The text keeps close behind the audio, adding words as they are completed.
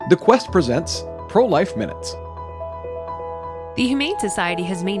The Quest presents Pro-Life Minutes. The Humane Society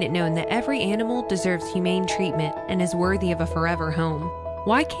has made it known that every animal deserves humane treatment and is worthy of a forever home.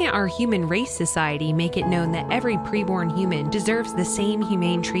 Why can't our Human Race Society make it known that every preborn human deserves the same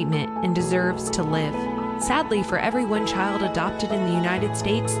humane treatment and deserves to live? Sadly, for every one child adopted in the United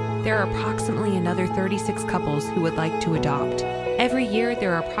States, there are approximately another 36 couples who would like to adopt. Every year,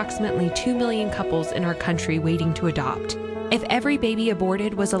 there are approximately 2 million couples in our country waiting to adopt. If every baby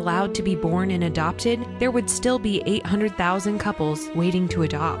aborted was allowed to be born and adopted, there would still be 800,000 couples waiting to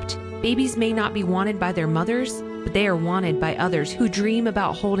adopt. Babies may not be wanted by their mothers, but they are wanted by others who dream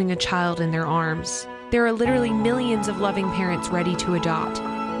about holding a child in their arms. There are literally millions of loving parents ready to adopt.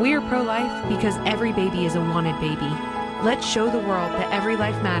 We are pro-life because every baby is a wanted baby. Let's show the world that every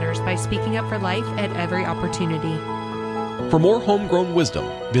life matters by speaking up for life at every opportunity. For more homegrown wisdom,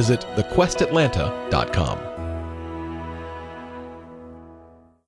 visit thequestatlanta.com.